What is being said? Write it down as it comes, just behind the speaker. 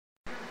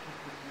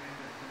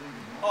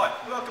Hi,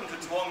 welcome to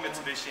Toowong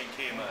Mitsubishi and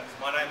Kia Motors.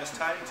 My name is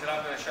Tony. Today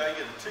I'm going to show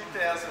you the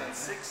 2006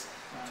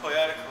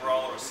 Toyota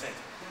Corolla Ascent.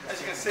 As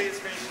you can see, it's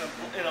finished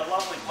in a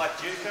lovely black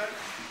Duco.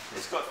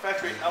 It's got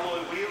factory alloy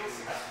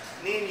wheels,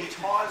 near new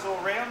tyres all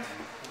round,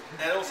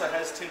 and it also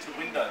has tinted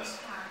windows.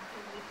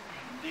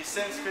 The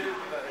Ascent's fitted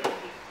with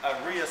a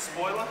rear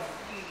spoiler.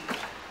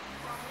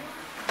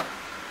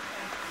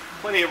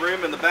 Plenty of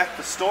room in the back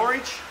for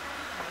storage.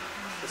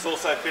 It's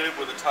also fitted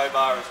with a tow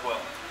bar as well.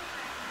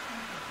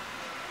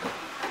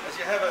 As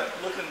you have a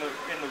look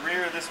in the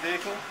rear of this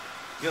vehicle,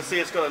 you'll see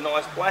it's got a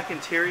nice black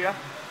interior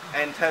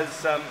and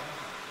has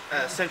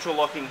central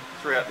locking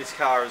throughout this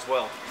car as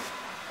well.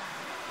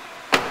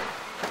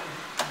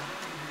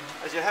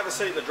 As you have a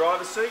seat in the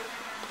driver's seat,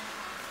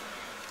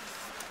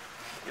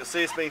 you'll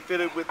see it's been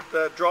fitted with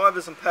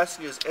drivers and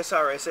passengers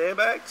SRS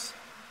airbags.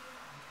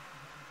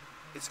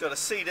 It's got a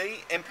CD,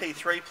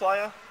 MP3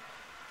 player,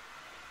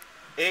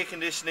 air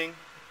conditioning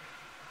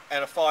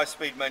and a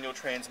 5-speed manual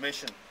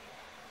transmission.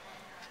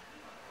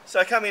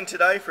 So come in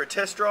today for a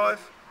test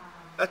drive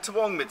at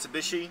Toowong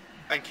Mitsubishi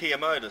and Kia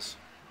Motors.